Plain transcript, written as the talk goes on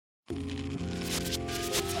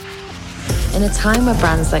In a time where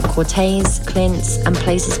brands like Cortez, Clint's, and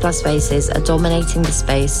Places Plus Faces are dominating the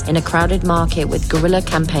space in a crowded market with guerrilla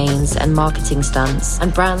campaigns and marketing stunts,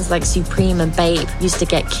 and brands like Supreme and Bape used to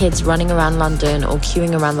get kids running around London or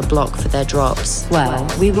queuing around the block for their drops. Well,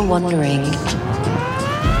 we were wondering,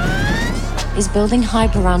 is building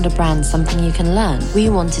hype around a brand something you can learn? We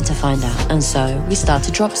wanted to find out, and so we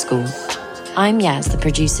started Drop School. I'm Yaz, the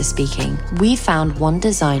producer speaking. We found one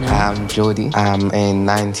designer. I'm Geordie. I'm a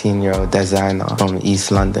 19-year-old designer from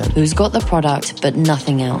East London. Who's got the product, but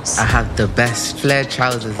nothing else. I have the best flared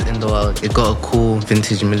trousers in the world. It got a cool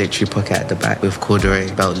vintage military pocket at the back with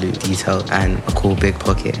corduroy belt loop detail and a cool big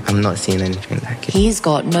pocket. I'm not seeing anything like it. He's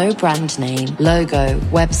got no brand name, logo,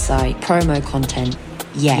 website, promo content,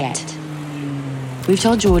 yet. We've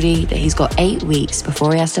told Geordie that he's got 8 weeks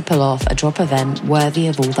before he has to pull off a drop event worthy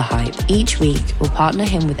of all the hype. Each week, we'll partner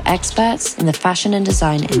him with experts in the fashion and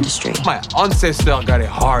design industry. My ancestors got it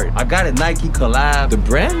hard. I got a Nike collab. The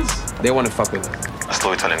brands, they want to fuck with us.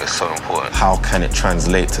 Storytelling is so important. How can it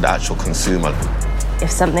translate to the actual consumer?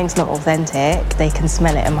 If something's not authentic, they can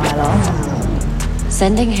smell it a mile off.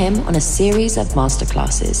 Sending him on a series of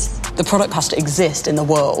masterclasses. The product has to exist in the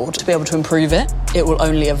world to be able to improve it. It will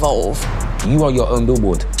only evolve. You are your own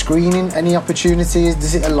billboard. Screening any opportunities,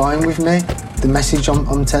 does it align with me? The message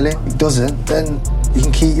I'm telling? If it doesn't, then you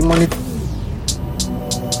can keep your money.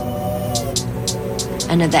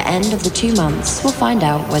 And at the end of the 2 months, we'll find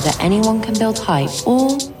out whether anyone can build hype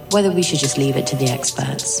or whether we should just leave it to the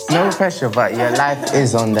experts. No pressure, but your life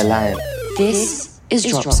is on the line. This is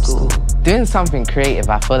Drop School. Doing something creative,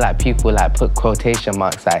 I feel like people put quotation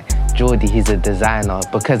marks like, Geordie, he's a designer,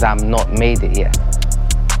 because I'm not made it yet.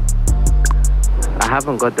 I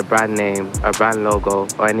haven't got the brand name, a brand logo,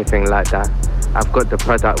 or anything like that. I've got the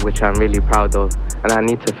product which I'm really proud of, and I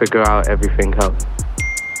need to figure out everything else.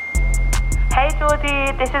 Hey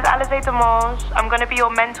Geordie, this is Alizé Demange. I'm going to be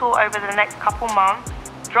your mentor over the next couple months.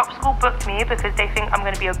 Drop School booked me because they think I'm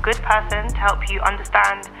going to be a good person to help you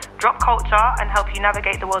understand drop culture and help you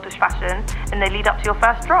navigate the world of fashion in the lead up to your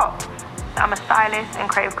first drop. I'm a stylist and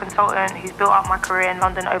creative consultant who's built up my career in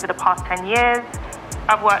London over the past 10 years.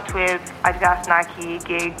 I've worked with Adidas, Nike,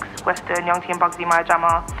 Giggs, Western, Young T and Bugsy, Maya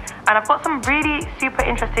Jama, and I've got some really super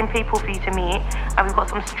interesting people for you to meet, and we've got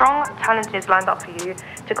some strong challenges lined up for you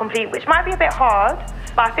to complete, which might be a bit hard,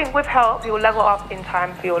 but I think with help you'll level up in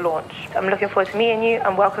time for your launch. I'm looking forward to meeting you,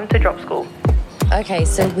 and welcome to Drop School. Okay,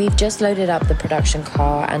 so we've just loaded up the production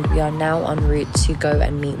car and we are now en route to go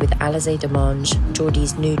and meet with Alizé Demange,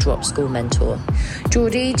 Geordie's new Drop School mentor.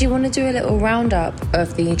 Geordie, do you want to do a little roundup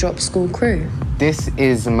of the Drop School crew? This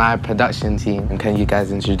is my production team, and can you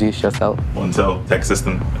guys introduce yourself? Montel, tech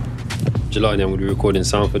assistant. Jelani, I'm going to be recording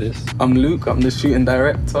sound for this. I'm Luke, I'm the shooting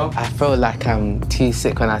director. I feel like I'm too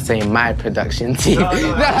sick when I say my production team.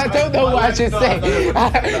 I don't know what I should say.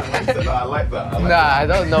 I like that. I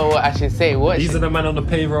don't know what I should say. These are the men on the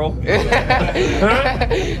payroll.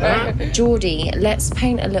 Geordie, let's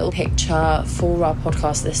paint a little picture for our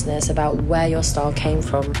podcast listeners about where your style came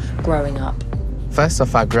from growing up. First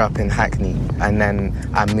off, I grew up in Hackney, and then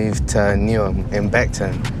I moved to Newham in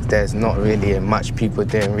Beckton. There's not really much people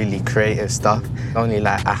doing really creative stuff. Only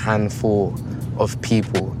like a handful of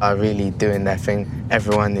people are really doing their thing.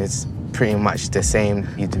 Everyone is pretty much the same.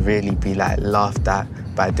 You'd really be laughed at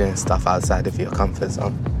by doing stuff outside of your comfort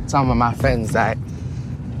zone. Some of my friends, their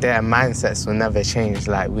mindsets will never change.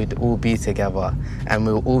 We'd all be together and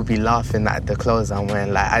we'll all be laughing at the clothes I'm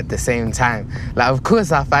wearing at the same time. Of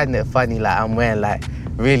course I find it funny I'm wearing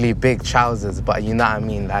really big trousers, but you know what I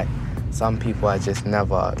mean? Some people are just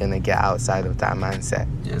never gonna get outside of that mindset.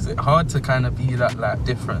 Yeah, is it hard to kind of be that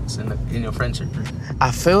difference in your friendship group?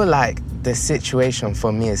 I feel like the situation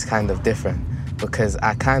for me is kind of different because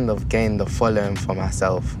I kind of gained the following for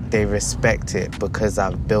myself. They respect it because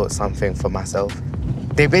I've built something for myself.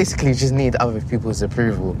 They basically just need other people's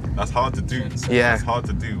approval. That's hard to do. Yeah. That's hard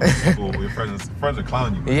to do when people with friends are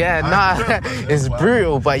clowning you. Yeah, it's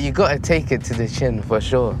brutal, but you gotta take it to the chin for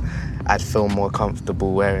sure. I'd feel more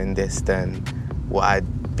comfortable wearing this than what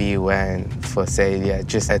I'd be wearing for, say,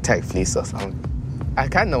 just a tech fleece or something. I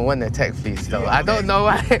kind of want a tech fleece though. I don't know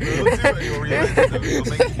why.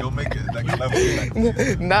 You'll make it next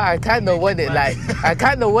level. No, I kind of want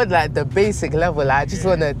it the basic level. I just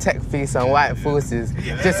want a tech fleece and white forces.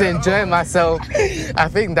 Just enjoy myself. I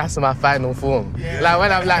think that's my final form. When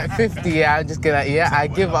I'm 50, I'm just gonna, I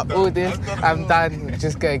give up all this. I'm done.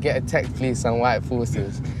 Just gonna get a tech fleece and white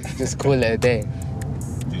forces. Just call it a day.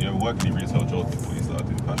 Did you ever work in retail jobs before you started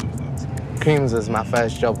doing fashion stuff? Creams was my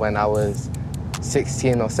first job when I was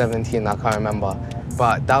 16 or 17, I can't remember.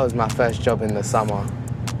 But that was my first job in the summer.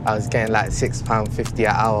 I was getting like £6.50 an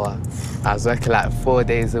hour. I was working like 4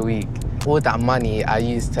 days a week. All that money I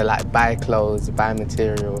used to like buy clothes, buy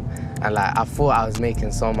material, and like I thought I was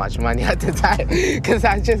making so much money at the time because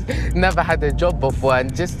I just never had a job before,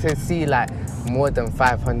 and just to see like more than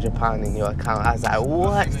 £500 in your account, I was like,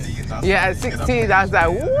 what? Yeah, at 16, I was like,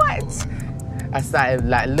 what? I started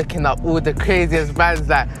like looking up all the craziest brands,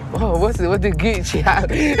 like, oh, what did Gucci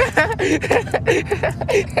have?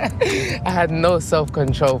 I had no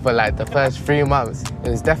self-control for like the first 3 months. It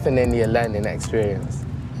was definitely a learning experience.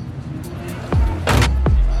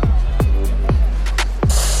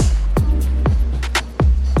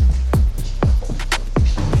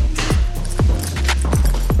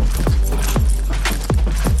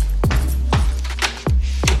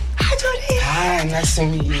 Nice to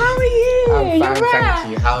meet you. How are you? I'm fine, You're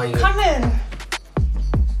thank you. How are you? Come in.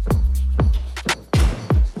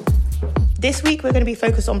 This week we're going to be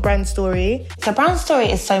focused on brand story. So brand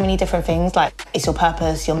story is so many different things. Like it's your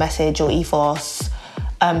purpose, your message, your ethos,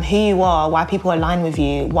 who you are, why people align with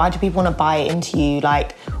you, why do people want to buy into you,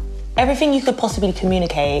 like everything you could possibly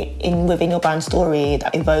communicate within your brand story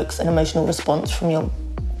that evokes an emotional response from your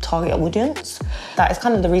target audience. That is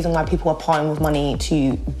kind of the reason why people are parting with money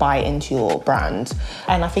to buy into your brand.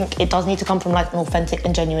 And I think it does need to come from like an authentic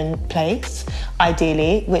and genuine place,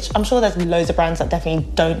 ideally, which I'm sure there's loads of brands that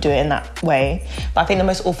definitely don't do it in that way. But I think the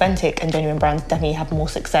most authentic and genuine brands definitely have more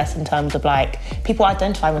success in terms of like people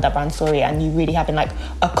identifying with that brand story and you really having like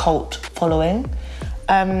a cult following.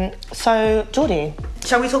 So Geordie,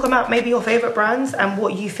 shall we talk about maybe your favourite brands and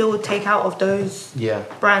what you feel would take out of those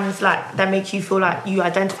brands like that make you feel like you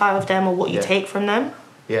identify with them or what you take from them?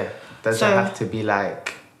 Yeah. Does it have to be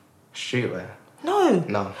like streetwear?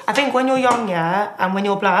 No. I think when you're young, and when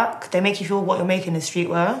you're black, they make you feel what you're making is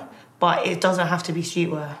streetwear, but it doesn't have to be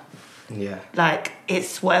streetwear. Yeah. Like,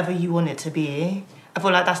 it's whatever you want it to be. I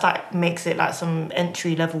feel like that's like makes it like some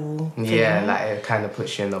entry level thing. Yeah, like it kind of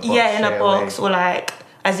puts you in a box. Yeah, in a box, or like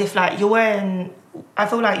as if like you're wearing. I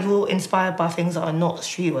feel like you're inspired by things that are not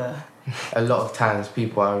streetwear. A lot of times,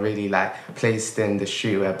 people are really like placed in the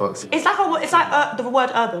streetwear box. It's like the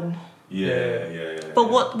word urban. Yeah. But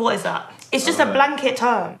what is that? It's just a blanket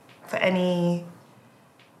term for any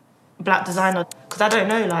black designer. Because I don't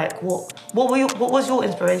know, like what was your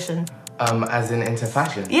inspiration? As in into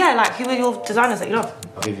fashion? Yeah, like who were your designers that you love?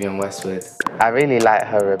 Vivienne Westwood. I really like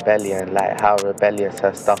her rebellion, like how rebellious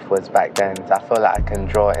her stuff was back then. I feel like I can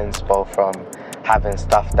draw inspo from having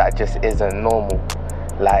stuff that just isn't normal.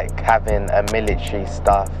 Like having a military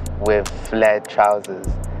stuff with flared trousers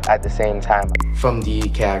at the same time. From the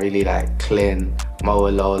UK, I really like Klin,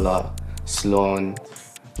 Moalola, Sloan.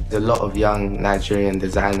 There's a lot of young Nigerian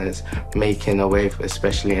designers making a wave,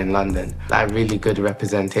 especially in London. Like really good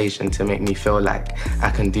representation to make me feel like I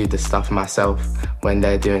can do the stuff myself when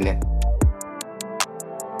they're doing it.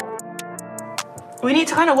 We need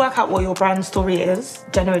to kind of work out what your brand story is.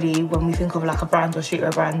 Generally, when we think of like a brand or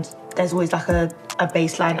streetwear brand, there's always like a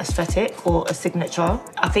baseline aesthetic or a signature.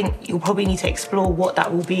 I think you'll probably need to explore what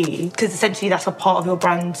that will be, because essentially that's a part of your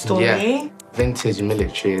brand story. Yeah. Vintage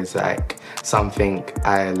military is like something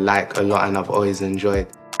I like a lot and I've always enjoyed.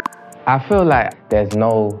 I feel like there's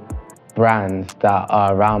no brands that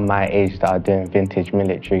are around my age that are doing vintage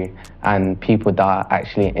military and people that are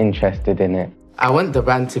actually interested in it. I want the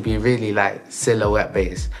brand to be really like silhouette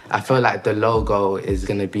based. I feel like the logo is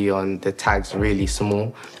going to be on the tags really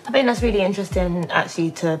small. I think that's really interesting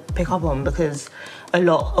actually to pick up on, because a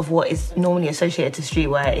lot of what is normally associated to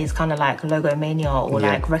streetwear is kind of like logo mania or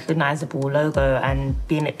like recognisable logo, and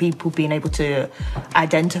people being able to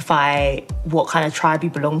identify what kind of tribe you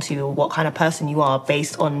belong to or what kind of person you are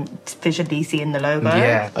based on visually seeing the logo.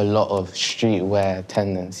 Yeah, a lot of streetwear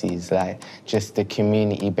tendencies, like just the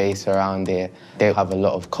community base around it. They have a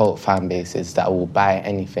lot of cult fan bases that will buy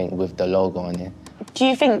anything with the logo on it. Do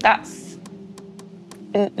you think that's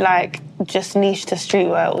like just niche to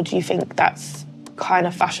streetwear, or do you think that's kind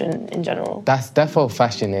of fashion in general? That's definitely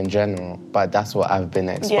fashion in general, but that's what I've been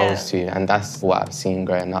exposed to and that's what I've seen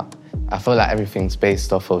growing up. I feel like everything's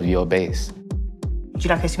based off of your base. Do you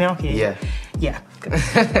like Ismiyaki? Yeah. Yeah.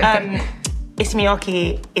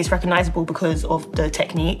 Ismiyaki is recognisable because of the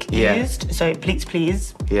technique used. So pleats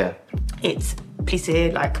please. Yeah. It's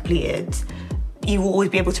plissé, like pleated. You will always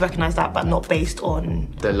be able to recognise that, but not based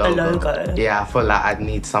on the logo. Yeah, I feel like I'd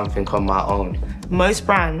need something on my own. Most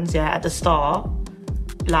brands, at the start,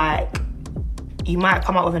 like, you might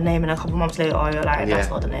come up with a name and a couple months later you're like, that's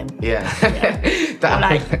not the name. Yeah. Or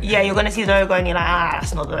like, you're gonna see the logo and you're like,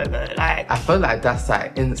 that's not the logo. Like, I feel like that's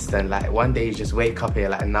like instant. Like one day you just wake up and you're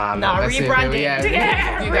like, I'm not rebrand it. Yeah,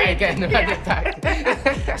 do that again, run it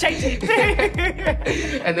back. Change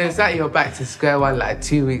it. And then it's like you're back to square one. Like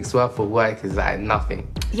 2 weeks worth of work is like nothing.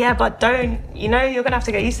 Yeah, but you're gonna have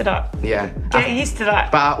to get used to that. Yeah. Get used to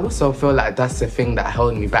that. But I also feel like that's the thing that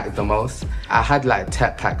held me back the most. I had like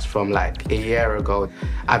tech packs from like a year ago.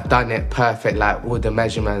 I've done it perfect, like all the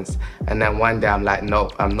measurements. And then one day I'm like,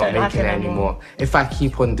 nope, I'm not making it anymore. If I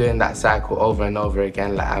keep on doing that cycle over and over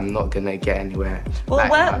again, like I'm not gonna get anywhere. Well,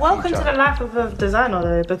 welcome to the life of a designer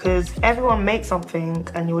though, because everyone makes something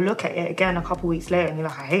and you'll look at it again a couple weeks later and you're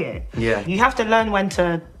like, I hate it. Yeah. You have to learn when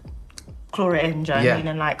to claw it in, do you know what I mean?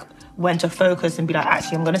 And like when to focus and be like,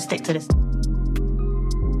 actually, I'm gonna stick to this.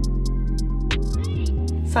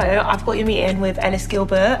 So I've got you meeting with Ellis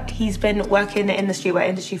Gilbert. He's been working in the streetwear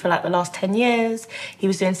industry for like the last 10 years. He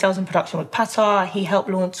was doing sales and production with Pata. He helped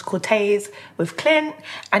launch Cortez with Clint,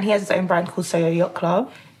 and he has his own brand called Soho Yacht Club.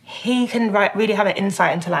 He can really have an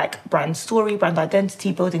insight into like brand story, brand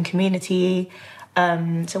identity, building community.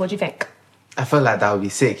 So what do you think? I feel like that would be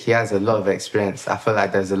sick. He has a lot of experience. I feel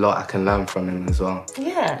like there's a lot I can learn from him as well.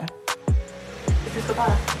 Yeah. This is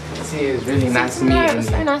goodbye. See, it was really nice to meet you. It was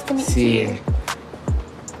so nice to meet you.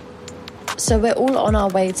 So we're all on our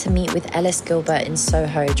way to meet with Ellis Gilbert in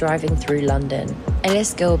Soho, driving through London.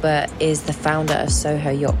 Ellis Gilbert is the founder of Soho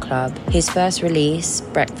Yacht Club. His first release,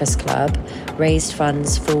 Breakfast Club, raised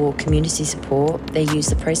funds for community support. They used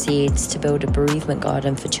the proceeds to build a bereavement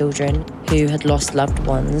garden for children who had lost loved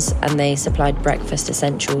ones, and they supplied breakfast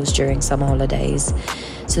essentials during summer holidays.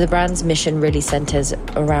 So the brand's mission really centres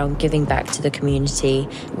around giving back to the community,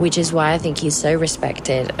 which is why I think he's so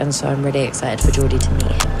respected, and so I'm really excited for Geordie to meet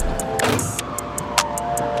him.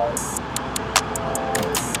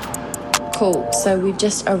 Cool, so we've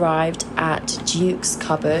just arrived at Duke's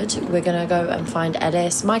Cupboard. We're gonna go and find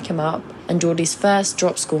Ellis, mic him up, and Geordie's first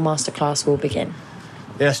drop school masterclass will begin.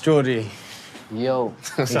 Yes, Geordie. Yo,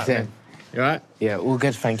 what's up, man? You alright? Yeah, all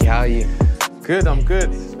good, thank you. How are you? Good, I'm good.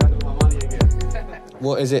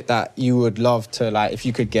 What is it that you would love to, like, if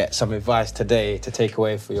you could get some advice today to take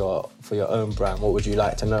away for your own brand, what would you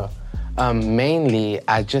like to know? Mainly,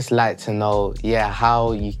 I'd just like to know,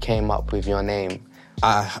 how you came up with your name.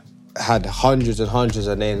 I had hundreds and hundreds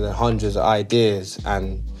of names and hundreds of ideas,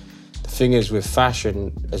 and the thing is with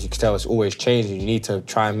fashion, as you can tell, it's always changing. You need to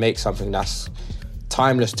try and make something that's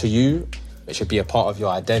timeless to you. It should be a part of your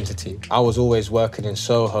identity. I was always working in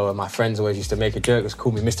Soho, and my friends always used to make a joke, just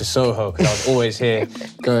call me Mr. Soho, because I was always here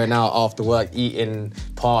going out after work, eating,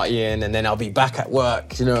 partying, and then I'll be back at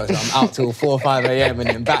work, you know, so I'm out till 4 or 5 a.m. and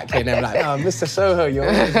then back here, and I'm like, oh, Mr. Soho, you're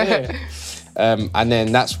always here. And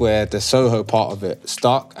then that's where the Soho part of it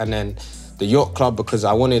stuck. And then the yacht club, because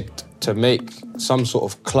I wanted to make some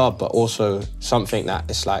sort of club, but also something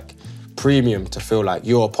that is like premium, to feel like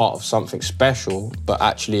you're a part of something special, but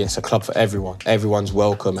actually it's a club for everyone. Everyone's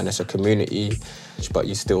welcome and it's a community, but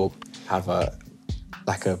you still have a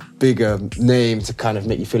bigger name to kind of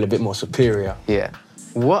make you feel a bit more superior. Yeah.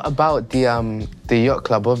 What about the yacht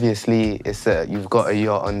club? Obviously, it's you've got a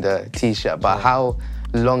yacht on the T-shirt, but how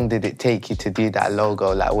long did it take you to do that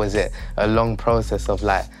logo? Like, was it a long process of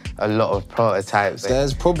like a lot of prototypes?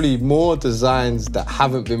 There's probably more designs that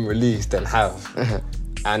haven't been released than have.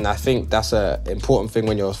 And I think that's an important thing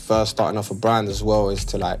when you're first starting off a brand as well, is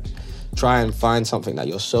to like try and find something that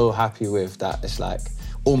you're so happy with that it's like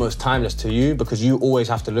almost timeless to you, because you always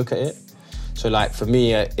have to look at it. So like for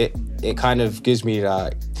me, it kind of gives me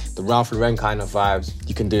like the Ralph Lauren kind of vibes.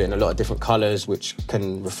 You can do it in a lot of different colours, which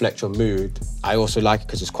can reflect your mood. I also like it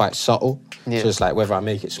because it's quite subtle. Yeah. So it's like whether I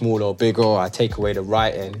make it smaller or bigger, or I take away the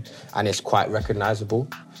writing, and it's quite recognisable.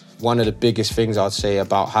 One of the biggest things I'd say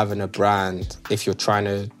about having a brand, if you're trying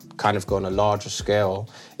to kind of go on a larger scale,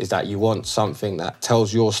 is that you want something that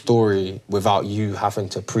tells your story without you having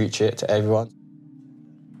to preach it to everyone.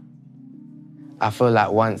 I feel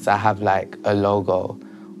like once I have like a logo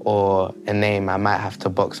or a name, I might have to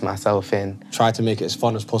box myself in. Try to make it as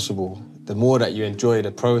fun as possible. The more that you enjoy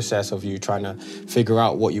the process of you trying to figure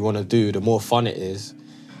out what you want to do, the more fun it is.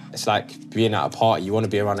 It's like being at a party. You want to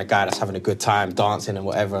be around a guy that's having a good time, dancing and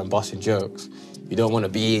whatever, and busting jokes. You don't want to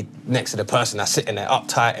be next to the person that's sitting there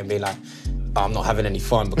uptight and be like, oh, I'm not having any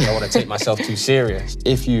fun because I want to take myself too serious.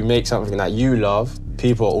 If you make something that you love,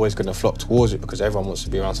 people are always going to flock towards it, because everyone wants to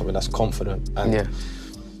be around something that's confident. And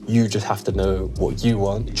you just have to know what you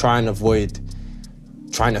want. Try and avoid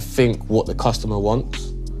trying to think what the customer wants,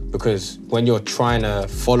 because when you're trying to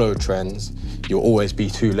follow trends, you'll always be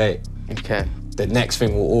too late. Okay. the next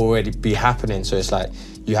thing will already be happening. So it's like,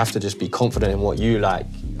 you have to just be confident in what you like,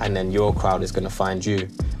 and then your crowd is going to find you.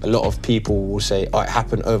 A lot of people will say, oh, it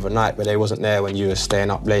happened overnight, but they wasn't there when you were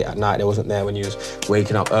staying up late at night. They wasn't there when you was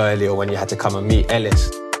waking up early or when you had to come and meet Ellis.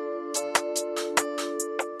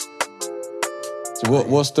 So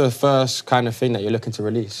what's the first kind of thing that you're looking to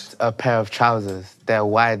release? A pair of trousers. They're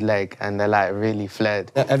wide leg and they're like really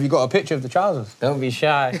flared. Have you got a picture of the trousers? Don't be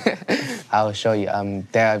shy. I'll show you.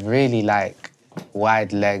 They're really like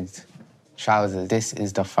wide-legged trousers. This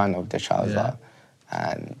is the front of the trouser,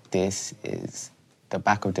 and this is the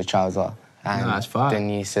back of the trouser, and that's fine. The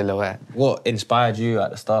new silhouette. What inspired you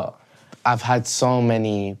at the start? I've had so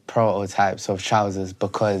many prototypes of trousers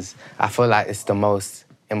because I feel like it's the most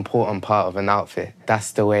important part of an outfit.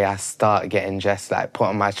 That's the way I start getting dressed, like put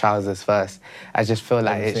on my trousers first. I just feel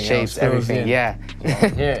like it shapes everything. Yeah.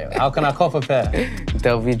 How can I cop a pair?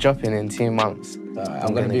 They'll be dropping in 2 months.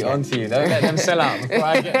 I'm going to be on to you. Don't let them sell out before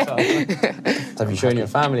I get some. Have you shown your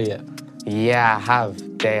family yet? Yeah, I have.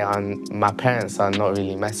 My parents are not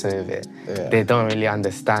really messing with it. Yeah. They don't really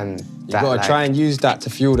understand that. You've got to try and use that to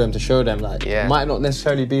fuel them, to show them, like, it might not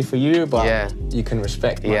necessarily be for you, but you can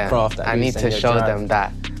respect my craft. I need to show them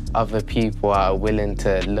that other people are willing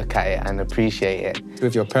to look at it and appreciate it.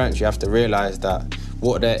 With your parents, you have to realise that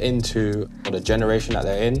what they're into, or the generation that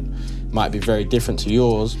they're in, might be very different to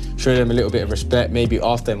yours. Show them a little bit of respect, maybe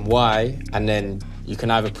ask them why, and then you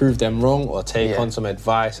can either prove them wrong or take on some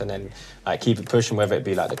advice and then like keep it pushing, whether it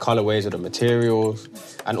be like the colorways or the materials.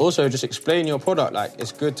 And also just explain your product. Like,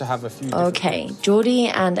 it's good to have a few... Okay, Geordie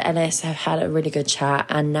and Ellis have had a really good chat,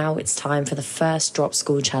 and now it's time for the first Drop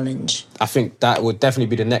School Challenge. I think that would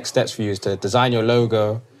definitely be the next steps for you, is to design your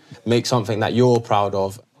logo, make something that you're proud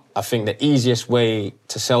of. I think the easiest way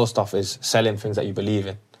to sell stuff is selling things that you believe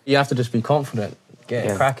in. You have to just be confident, get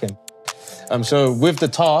it cracking. So with the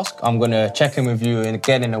task, I'm going to check in with you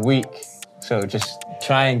again in a week. So just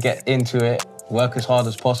try and get into it, work as hard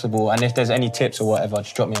as possible. And if there's any tips or whatever,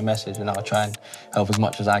 just drop me a message and I'll try and help as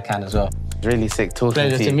much as I can as well. Really sick talking to you.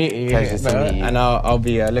 Pleasure to meet you. Pleasure to meet you. And I'll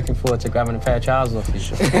be looking forward to grabbing a pair of trousers off you.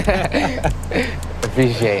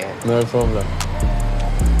 Appreciate it. No problem.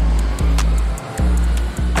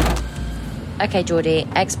 Okay, Geordie,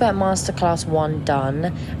 Expert Masterclass 1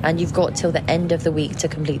 done, and you've got till the end of the week to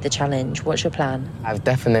complete the challenge. What's your plan? I've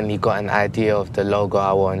definitely got an idea of the logo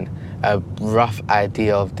I want, a rough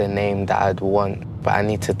idea of the name that I'd want, but I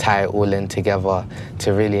need to tie it all in together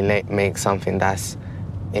to really make something that's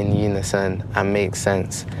in unison and makes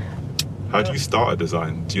sense. How do you start a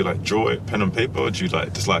design? Do you like draw it, pen and paper, or do you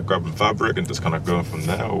like just like grab a fabric and just kind of go from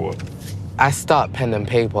there, or what? I start pen and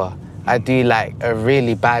paper. I do like a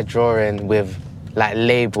really bad drawing with like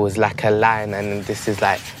labels, like a line, and this is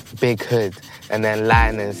like big hood, and then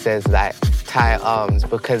line and says like tie arms,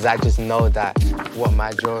 because I just know that what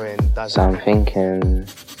my drawing does. So I'm thinking,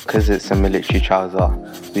 because it's a military trouser,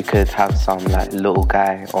 we could have some like little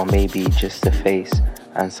guy, or maybe just a face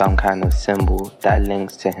and some kind of symbol that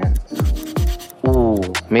links to him. Ooh,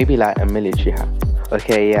 maybe like a military hat.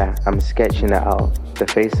 Okay, yeah, I'm sketching it out. The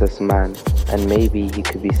faceless man, and maybe he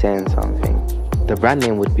could be saying something. The brand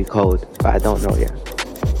name would be Code, but I don't know yet.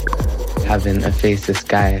 Having a faceless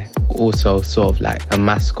guy, also sort of like a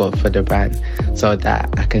mascot for the brand, so that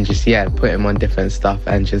I can just, put him on different stuff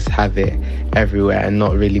and just have it everywhere and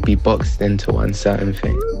not really be boxed into one certain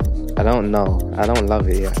thing. I don't know. I don't love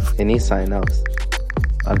it yet. It needs something else.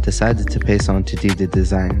 I've decided to pay someone to do the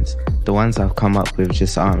designs. The ones I've come up with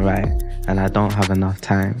just aren't right, and I don't have enough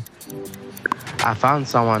time. I found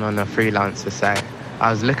someone on a freelancer site. I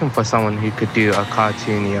was looking for someone who could do a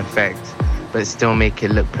cartoony effect, but still make it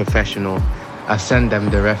look professional. I send them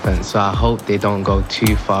the reference, so I hope they don't go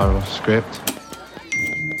too far off script.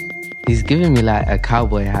 He's giving me like a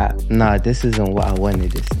cowboy hat. Nah, this isn't what I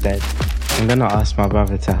wanted instead. I'm gonna ask my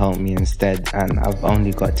brother to help me instead, and I've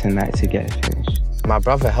only got tonight to get it finished. My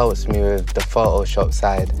brother helps me with the Photoshop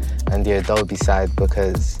side and the Adobe side,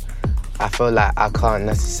 because I feel like I can't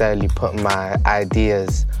necessarily put my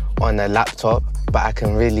ideas on a laptop, but I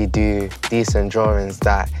can really do decent drawings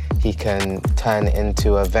that he can turn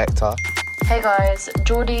into a vector. Hey guys,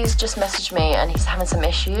 Geordie's just messaged me and he's having some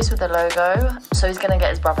issues with the logo, so he's gonna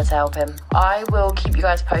get his brother to help him. I will keep you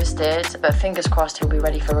guys posted, but fingers crossed he'll be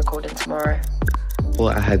ready for recording tomorrow. Well,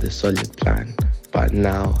 I had a solid plan, but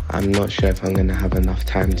now I'm not sure if I'm gonna have enough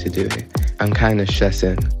time to do it. I'm kind of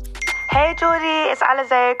stressing. Hey Geordie, it's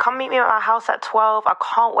Alize. Come meet me at my house at 12. I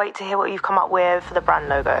can't wait to hear what you've come up with for the brand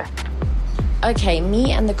logo. Okay,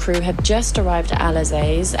 me and the crew have just arrived at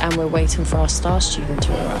Alizé's and we're waiting for our star student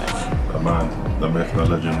to arrive. The man, the myth, the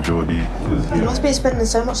legend, Geordie. You must be spending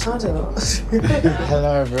so much time doing it.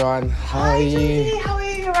 Hello, everyone. How are you? Geordie, how are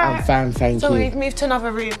you? Right. I'm fine, thank So you. we've moved to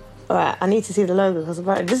another room. All right, I need to see the logo because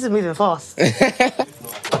this is moving fast.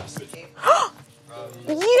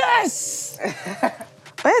 Yes!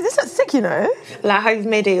 Oh, this looks sick, you know? Like how you've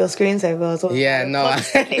made it your screensaver as well. Yeah, no.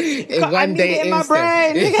 I need it in my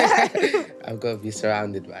brain. I've got to be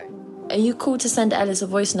surrounded by it. Are you cool to send Ellis a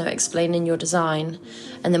voice note explaining your design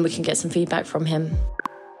and then we can get some feedback from him?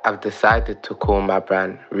 I've decided to call my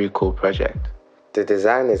brand Recool Project. The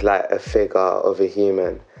design is like a figure of a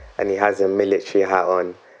human and he has a military hat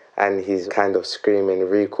on and he's kind of screaming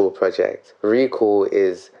Recool Project. Recool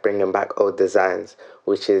is bringing back old designs,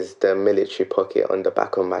 which is the military pocket on the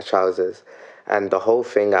back of my trousers. And the whole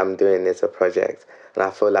thing I'm doing is a project. And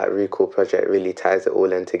I feel like Recool Project really ties it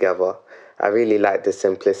all in together. I really like the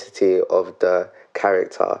simplicity of the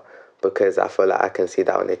character because I feel like I can see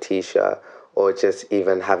that on a t-shirt or just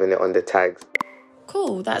even having it on the tags.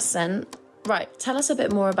 Cool, that's sent. Right, tell us a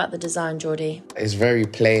bit more about the design, Geordie. It's very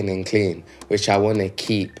plain and clean, which I want to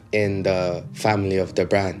keep in the family of the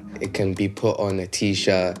brand. It can be put on a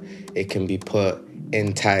t-shirt, it can be put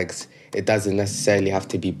in tags. It doesn't necessarily have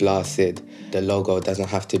to be blasted. The logo doesn't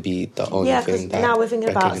have to be the only thing that... Yeah, because now we're thinking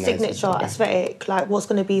about recognises signature aesthetic, like what's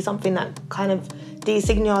going to be something that kind of the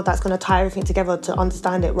insignia that's going to tie everything together to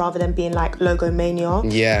understand it rather than being like logo mania.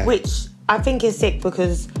 Yeah. Which I think is sick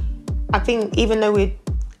because I think even though we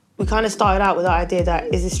kind of started out with the idea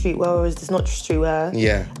that is this streetwear or is this not streetwear?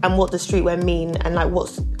 Yeah. And what does streetwear mean? And like what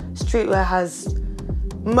streetwear has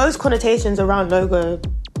most connotations around logo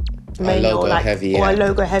mania or like heavy, or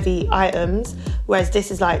logo heavy items. Whereas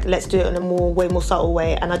this is like, let's do it in a way more subtle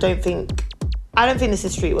way. And I don't think this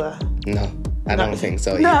is streetwear. No, I don't think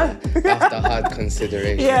so No. either. After hard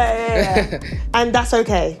consideration. Yeah. And that's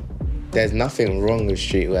okay. There's nothing wrong with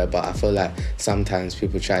streetwear, but I feel like sometimes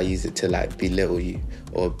people try to use it to like belittle you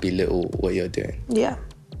or belittle what you're doing. Yeah,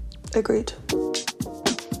 agreed.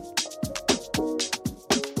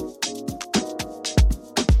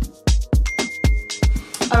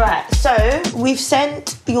 All right, so we've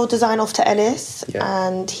sent your design off to Ellis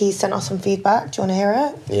and he sent us some feedback. Do you want to hear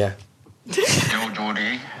it? Yeah. Yo,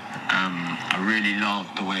 Geordie. I really love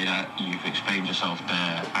the way that you've explained yourself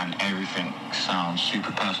there and everything sounds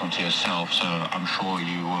super personal to yourself, so I'm sure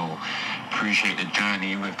you will appreciate the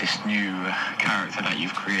journey with this new character that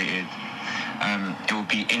you've created. It will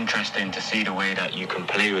be interesting to see the way that you can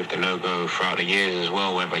play with the logo throughout the years as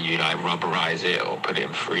well, whether you like rubberize it or put it in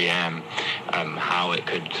 3M, how it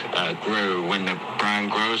could grow when the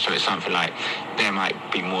brand grows. So it's something like there might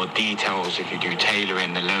be more details if you do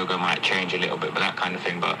tailoring, the logo might change a little bit, but that kind of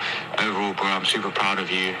thing. But overall, bro, I'm super proud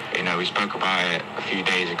of you. You know, we spoke about it a few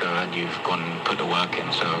days ago and you've gone and put the work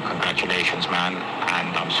in. So congratulations, man.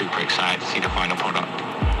 And I'm super excited to see the final product.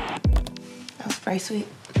 That was very sweet.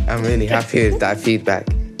 I'm really happy with that feedback.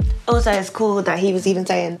 Also, it's cool that he was even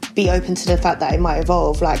saying be open to the fact that it might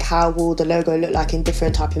evolve. Like, how will the logo look like in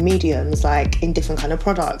different type of mediums, like in different kind of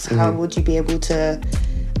products? How would you be able to...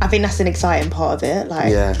 I think that's an exciting part of it.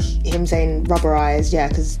 Like him saying rubberized,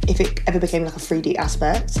 because if it ever became like a 3D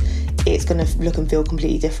aspect, it's going to look and feel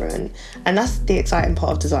completely different. And that's the exciting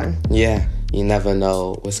part of design. Yeah, you never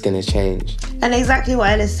know what's going to change. And exactly what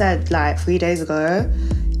Ellis said like 3 days ago,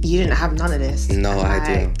 you didn't have none of this. No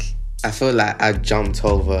idea. I feel like I jumped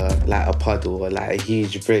over like a puddle or like a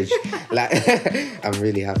huge bridge. Like, I'm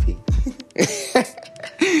really happy.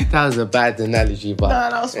 That was a bad analogy, but... No,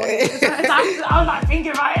 that was funny. I was like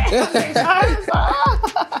thinking about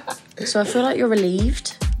it. So I feel like you're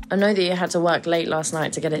relieved. I know that you had to work late last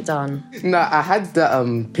night to get it done. No, I had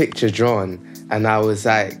the picture drawn and I was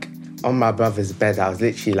like on my brother's bed. I was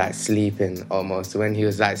literally like sleeping almost when he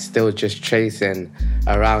was like still just tracing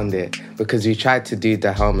around it because we tried to do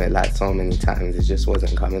the helmet like so many times. It just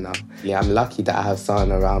wasn't coming out. Yeah, I'm lucky that I have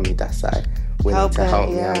someone around me that's like willing to help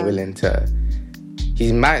me and willing to...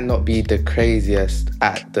 He might not be the craziest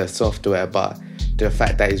at the software, but the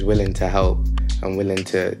fact that he's willing to help and willing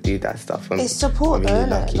to do that stuff. It's support though,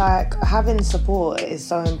 isn't it? Like, having support is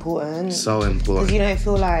so important. So important. Because you don't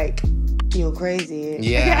feel like you're crazy.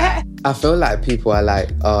 Yeah. I feel like people are like,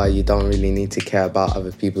 oh, you don't really need to care about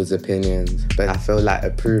other people's opinions. But I feel like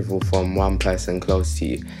approval from one person close to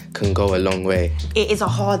you can go a long way. It is a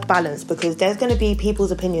hard balance because there's going to be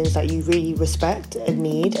people's opinions that you really respect and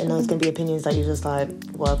need, and there's going to be opinions that you're just like,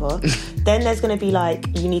 whatever. Then there's going to be like,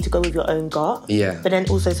 you need to go with your own gut. Yeah. But then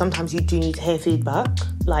also sometimes you do need to hear feedback,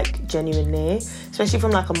 like genuinely, especially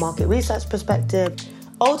from like a market research perspective.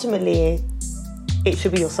 Ultimately, it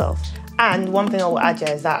should be yourself. And one thing I will add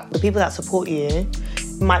here is that the people that support you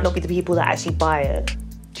might not be the people that actually buy it.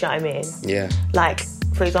 Do you know what I mean? Yeah. Like,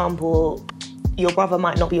 for example, your brother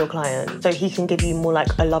might not be your client, so he can give you more like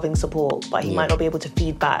a loving support, but he might not be able to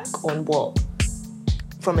feed back on what,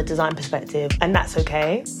 from a design perspective, and that's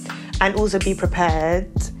okay. And also be prepared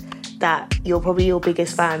that probably your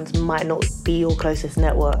biggest fans might not be your closest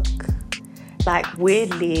network. Like,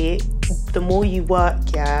 weirdly, the more you work,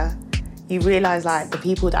 you realise, like, the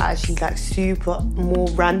people that are actually, like, super more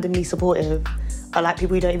randomly supportive are, like,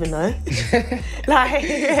 people you don't even know.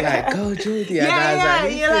 Like, go Judy. Yeah,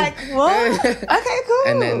 you're like, what? Okay, cool.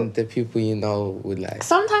 And then the people you know would, like...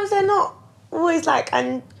 Sometimes they're not always, like,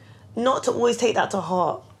 and not to always take that to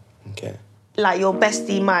heart. Okay. Like, your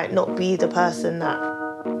bestie might not be the person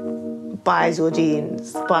that buys your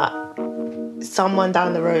jeans, but someone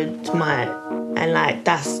down the road might. And, like,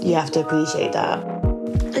 you have to appreciate that.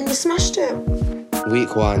 And you smashed it.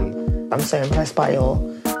 Week 1. I'm so impressed by your,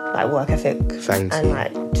 like, work ethic. Thank and, you.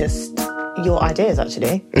 like, just your ideas,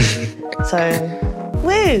 actually. So,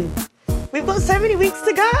 woo! We've got so many weeks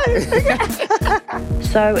to go.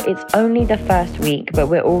 So it's only the first week, but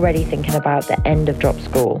we're already thinking about the end of Drop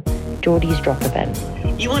School, Geordie's drop event.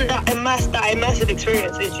 You want that immersive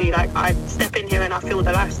experience, literally. Like, I step in here and I feel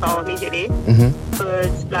the lifestyle immediately.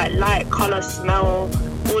 Food, like light, colour, smell,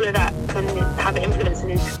 all of that can have an influence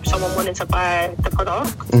in someone wanting to buy the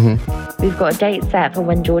product. We've got a date set for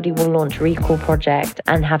when Geordie will launch Recall Project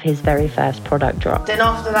and have his very first product drop. Then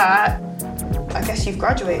after that, I guess you've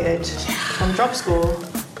graduated from Drop School.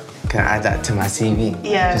 Can I add that to my CV?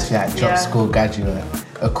 Yeah. Just be like, Drop School graduate,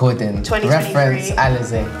 according 2023. reference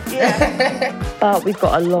Alizé. Yeah. But we've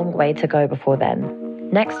got a long way to go before then.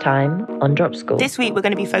 Next time on Drop School. This week we're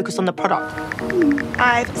going to be focused on the product.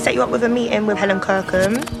 I've set you up with a meeting with Helen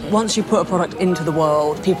Kirkham. Once you put a product into the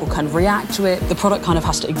world, people can react to it. The product kind of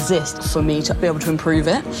has to exist for me to be able to improve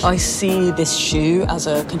it. I see this shoe as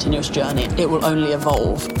a continuous journey. It will only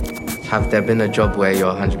evolve. Have there been a job where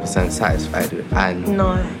you're 100% satisfied with? And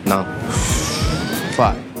No. No.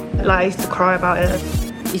 Fuck. Like, I used to cry about it.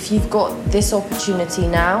 If you've got this opportunity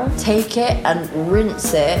now, take it and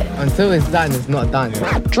rinse it. Until it's done, it's not done.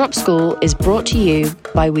 Drop School is brought to you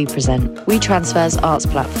by We Present, WeTransfer's arts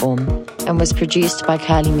platform, and was produced by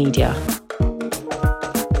Curly Media.